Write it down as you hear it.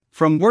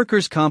From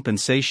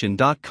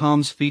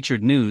WorkersCompensation.com's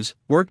featured news,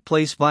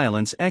 Workplace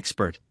Violence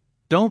Expert,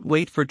 Don't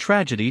Wait for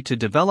Tragedy to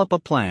Develop a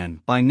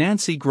Plan, by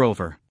Nancy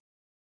Grover.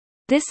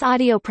 This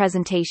audio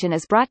presentation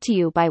is brought to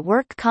you by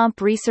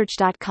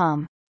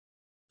WorkCompResearch.com.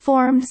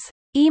 Forms,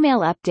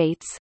 email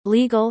updates,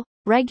 legal,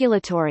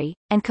 regulatory,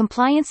 and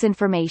compliance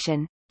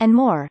information, and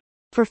more,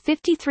 for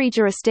 53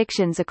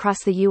 jurisdictions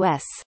across the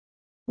U.S.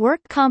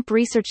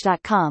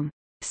 WorkCompResearch.com,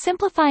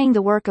 simplifying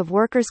the work of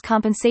workers'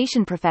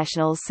 compensation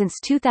professionals since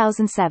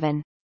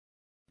 2007.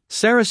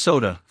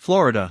 Sarasota,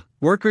 Florida,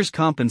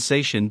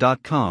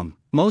 WorkersCompensation.com.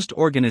 Most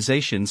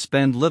organizations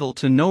spend little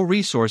to no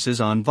resources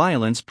on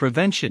violence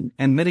prevention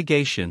and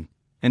mitigation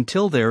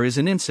until there is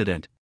an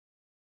incident.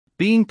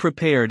 Being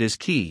prepared is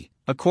key,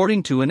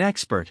 according to an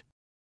expert.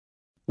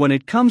 When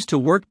it comes to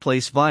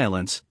workplace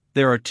violence,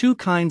 there are two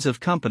kinds of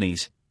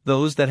companies: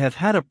 those that have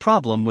had a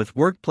problem with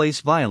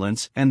workplace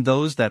violence and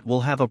those that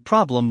will have a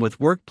problem with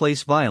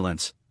workplace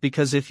violence,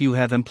 because if you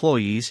have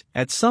employees,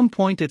 at some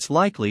point it's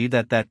likely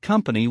that that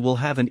company will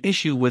have an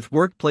issue with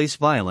workplace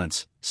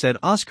violence, said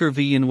Oscar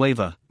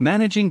Villanueva,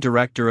 Managing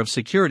Director of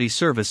Security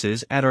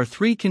Services at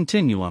R3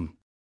 Continuum.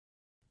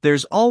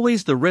 There's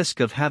always the risk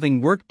of having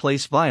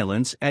workplace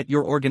violence at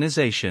your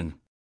organization.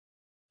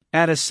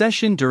 At a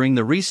session during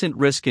the recent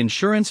Risk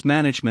Insurance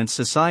Management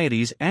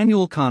Society's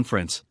annual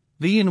conference,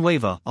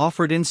 Villanueva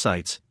offered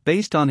insights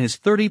based on his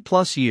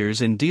 30-plus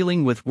years in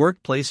dealing with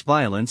workplace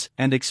violence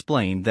and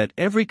explained that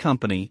every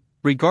company,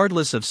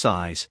 regardless of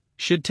size,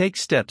 should take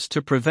steps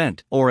to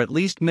prevent or at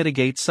least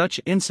mitigate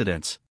such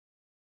incidents.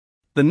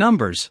 The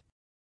numbers: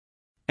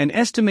 an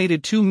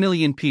estimated 2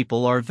 million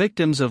people are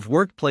victims of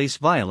workplace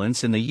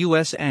violence in the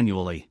U.S.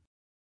 annually.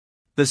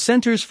 The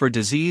Centers for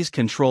Disease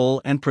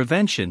Control and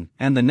Prevention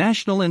and the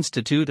National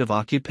Institute of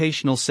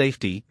Occupational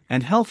Safety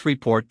and Health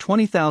report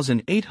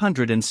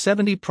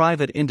 20,870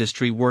 private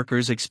industry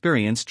workers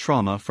experienced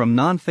trauma from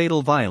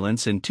non-fatal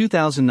violence in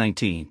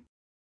 2019.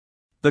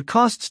 The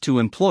costs to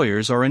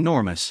employers are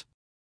enormous.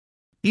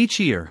 Each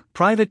year,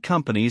 private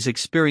companies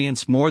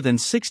experience more than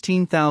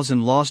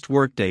 16,000 lost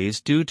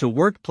workdays due to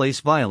workplace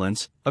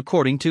violence,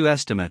 according to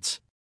estimates.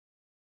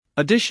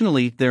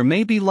 Additionally, there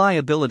may be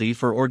liability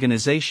for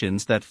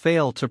organizations that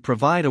fail to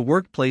provide a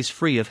workplace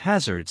free of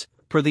hazards,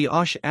 per the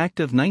OSH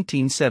Act of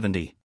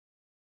 1970.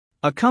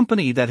 A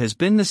company that has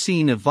been the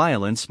scene of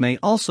violence may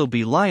also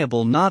be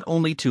liable not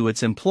only to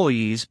its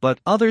employees but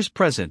others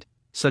present,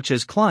 such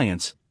as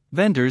clients,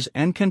 vendors,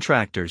 and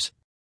contractors.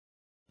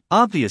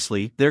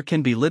 Obviously, there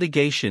can be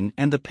litigation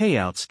and the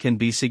payouts can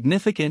be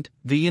significant,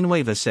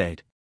 Villanueva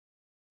said.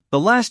 The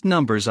last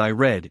numbers I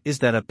read is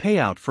that a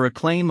payout for a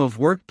claim of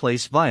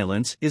workplace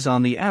violence is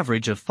on the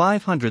average of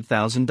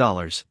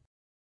 $500,000.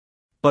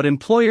 But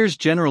employers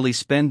generally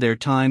spend their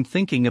time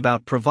thinking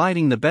about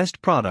providing the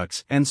best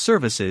products and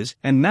services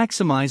and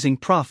maximizing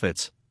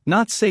profits,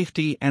 not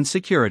safety and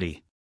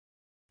security.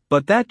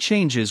 But that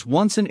changes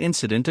once an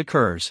incident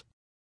occurs.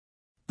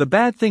 The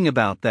bad thing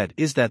about that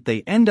is that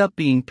they end up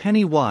being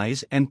penny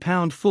wise and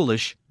pound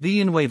foolish,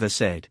 Villanueva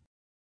said.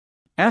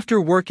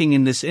 After working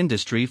in this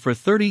industry for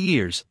 30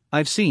 years,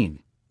 I've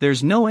seen,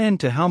 there's no end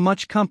to how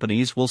much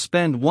companies will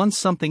spend once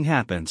something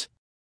happens.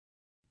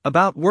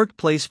 About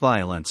workplace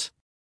violence.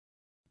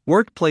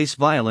 Workplace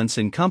violence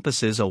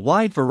encompasses a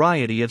wide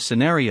variety of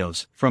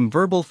scenarios, from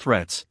verbal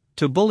threats,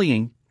 to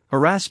bullying,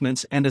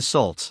 harassments and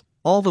assaults,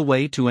 all the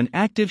way to an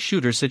active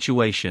shooter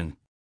situation.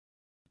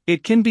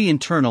 It can be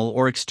internal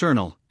or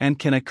external, and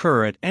can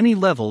occur at any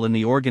level in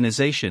the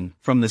organization,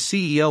 from the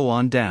CEO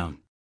on down.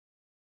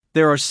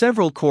 There are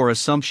several core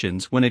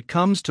assumptions when it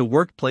comes to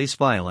workplace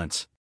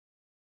violence.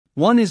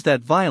 One is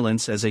that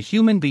violence as a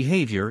human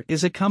behavior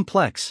is a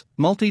complex,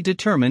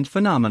 multi-determined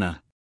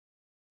phenomena.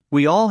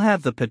 We all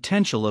have the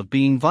potential of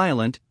being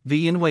violent,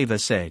 Villanueva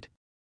said.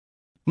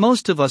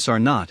 Most of us are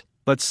not,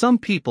 but some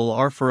people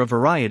are for a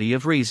variety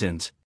of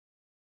reasons.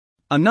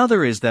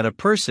 Another is that a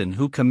person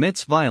who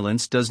commits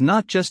violence does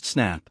not just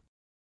snap.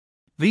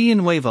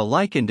 Villanueva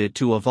likened it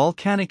to a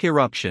volcanic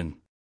eruption.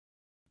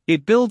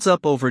 It builds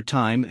up over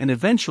time and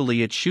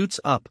eventually it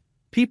shoots up.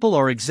 People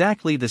are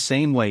exactly the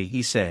same way,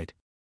 he said.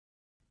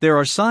 There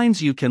are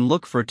signs you can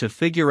look for to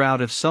figure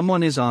out if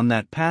someone is on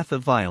that path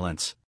of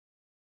violence.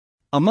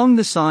 Among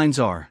the signs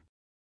are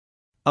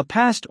a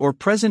past or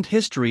present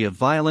history of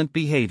violent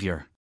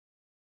behavior,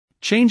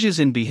 changes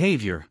in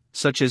behavior,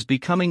 such as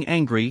becoming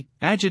angry,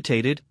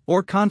 agitated,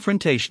 or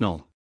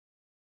confrontational,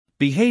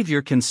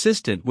 behavior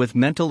consistent with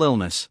mental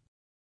illness,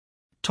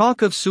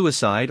 talk of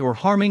suicide or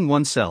harming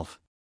oneself,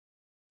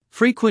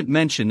 frequent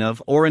mention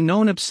of or a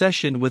known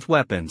obsession with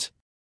weapons.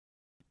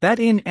 That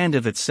in and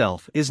of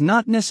itself is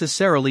not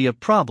necessarily a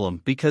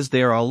problem because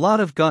there are a lot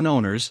of gun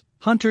owners,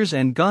 hunters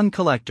and gun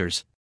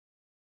collectors.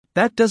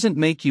 That doesn't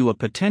make you a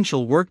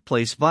potential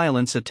workplace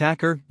violence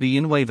attacker,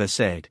 Villanueva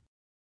said.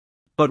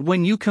 But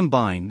when you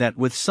combine that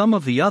with some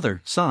of the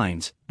other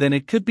signs, then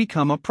it could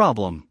become a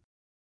problem.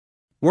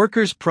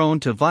 Workers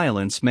prone to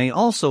violence may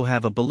also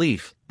have a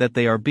belief that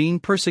they are being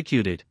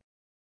persecuted.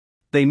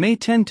 They may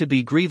tend to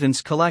be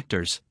grievance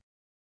collectors.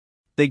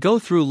 They go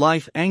through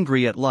life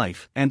angry at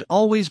life and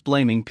always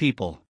blaming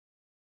people.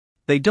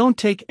 They don't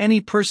take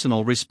any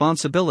personal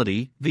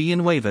responsibility,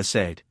 Villanueva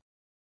said.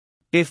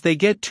 If they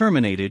get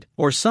terminated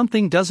or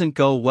something doesn't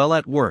go well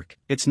at work,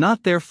 it's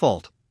not their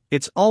fault,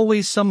 it's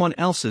always someone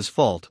else's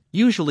fault,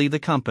 usually the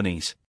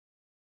company's.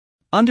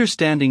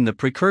 Understanding the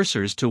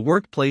precursors to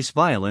workplace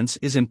violence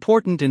is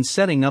important in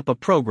setting up a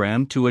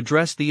program to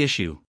address the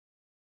issue.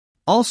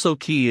 Also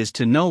key is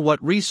to know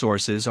what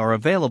resources are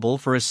available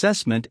for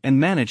assessment and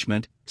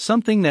management,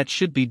 something that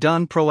should be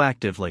done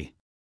proactively.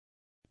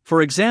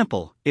 For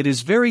example, it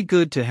is very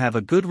good to have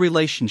a good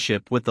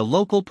relationship with the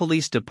local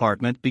police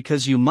department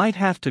because you might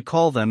have to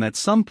call them at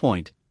some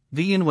point,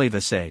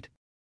 Villanueva said.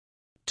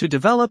 To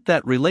develop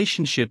that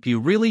relationship, you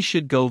really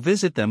should go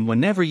visit them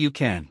whenever you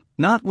can,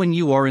 not when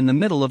you are in the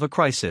middle of a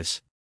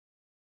crisis.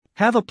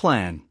 Have a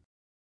plan.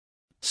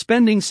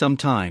 Spending some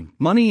time,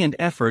 money and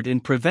effort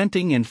in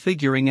preventing and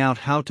figuring out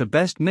how to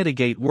best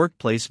mitigate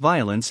workplace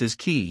violence is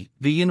key,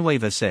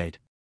 Villanueva said.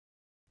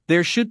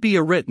 There should be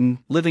a written,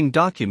 living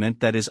document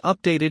that is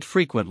updated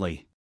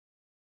frequently.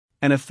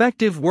 An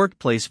effective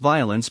workplace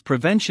violence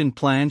prevention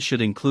plan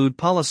should include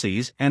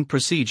policies and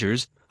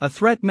procedures, a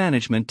threat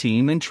management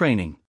team and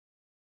training.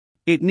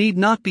 It need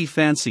not be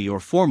fancy or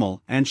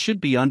formal and should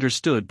be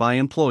understood by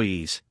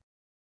employees.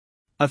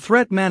 A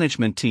threat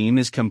management team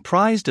is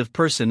comprised of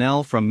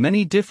personnel from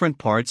many different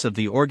parts of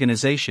the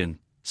organization,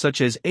 such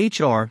as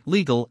HR,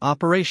 legal,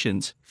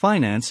 operations,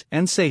 finance,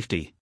 and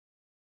safety.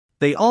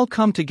 They all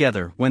come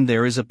together when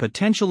there is a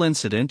potential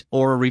incident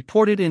or a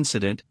reported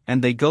incident,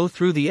 and they go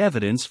through the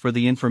evidence for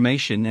the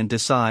information and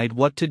decide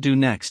what to do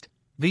next,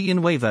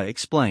 Villanueva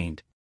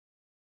explained.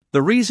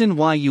 The reason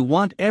why you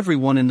want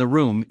everyone in the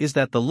room is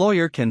that the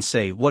lawyer can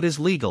say what is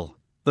legal,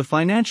 the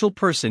financial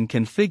person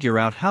can figure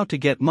out how to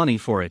get money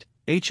for it,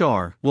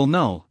 HR will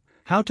know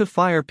how to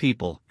fire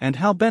people and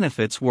how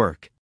benefits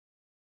work.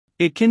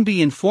 It can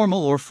be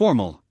informal or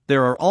formal,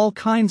 there are all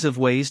kinds of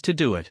ways to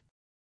do it.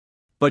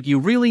 But you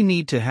really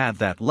need to have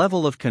that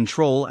level of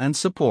control and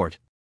support.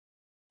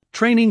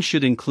 Training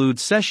should include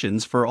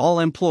sessions for all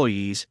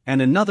employees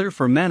and another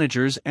for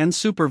managers and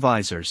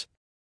supervisors.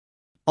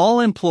 All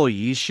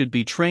employees should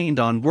be trained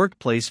on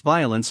workplace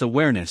violence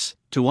awareness,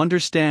 to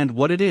understand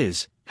what it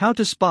is, how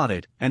to spot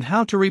it, and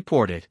how to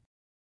report it.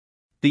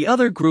 The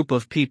other group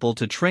of people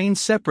to train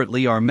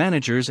separately are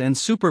managers and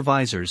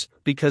supervisors,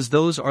 because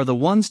those are the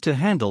ones to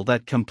handle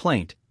that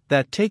complaint,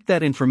 that take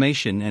that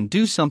information and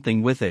do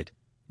something with it,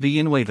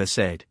 Villanueva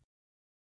said.